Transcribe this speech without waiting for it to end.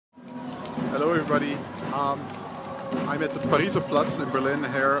Hello everybody, I'm at the Pariser Platz in Berlin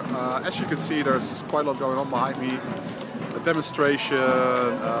here. As you can see, there's quite a lot going on behind me. A demonstration,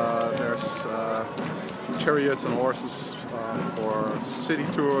 there's chariots and horses for city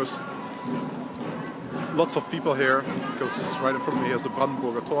tours. Lots of people here, because right in front of me is the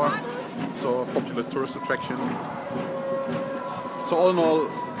Brandenburger Tor, so a popular tourist attraction. So all in all,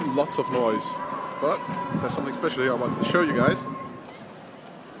 lots of noise. But there's something special here I wanted to show you guys.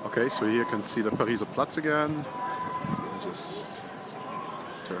 Okay, so here you can see the Pariser Platz again. I'll just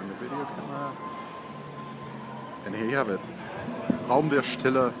turn the video camera. And here you have it. Raum der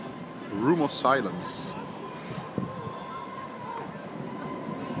Stille, Room of Silence.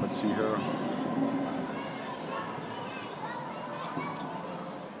 Let's see here.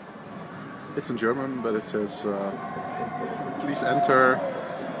 It's in German, but it says, please enter.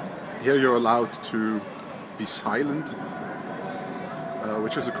 Here you're allowed to be silent.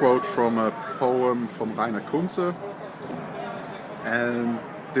 Which is a quote from a poem from Rainer Kunze. And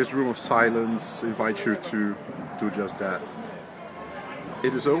this room of silence invites you to do just that.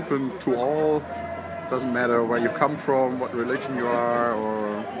 It is open to all. Doesn't matter where you come from, what religion you are,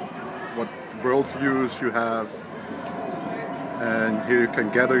 or what worldviews you have. And here you can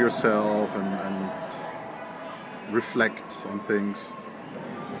gather yourself and reflect on things.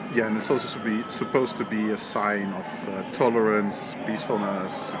 Yeah, and it's also supposed to be a sign of tolerance,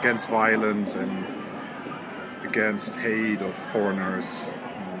 peacefulness, against violence and against hate of foreigners.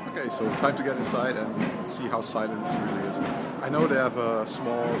 Okay, so time to get inside and see how silent this really is. I know they have a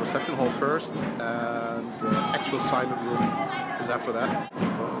small reception hall first, and the actual silent room is after that.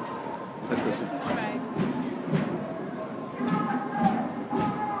 So let's go see. Right.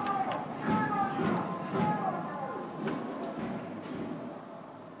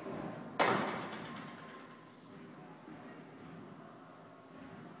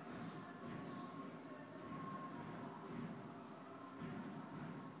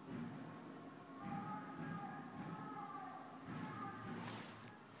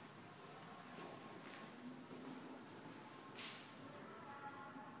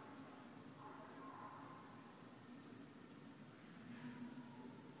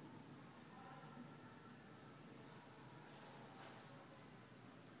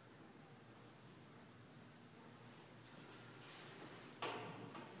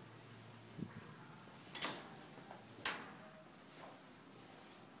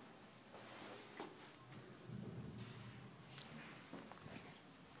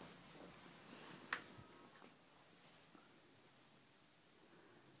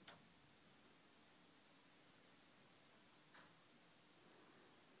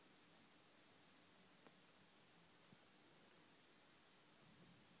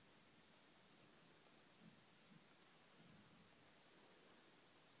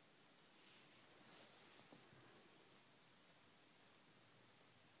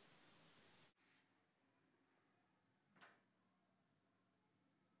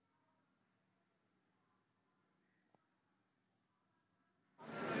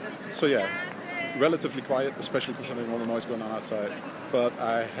 So yeah, relatively quiet, especially considering all the noise going on outside. But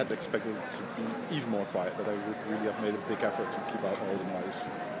I had expected it to be even more quiet, that I would really have made a big effort to keep out all the noise.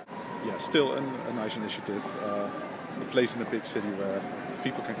 Yeah, still a nice initiative. A place in a big city where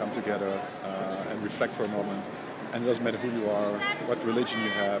people can come together and reflect for a moment. And it doesn't matter who you are, what religion you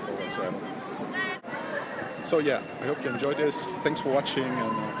have, or whatsoever. So yeah, I hope you enjoyed this. Thanks for watching,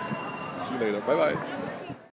 and see you later. Bye bye.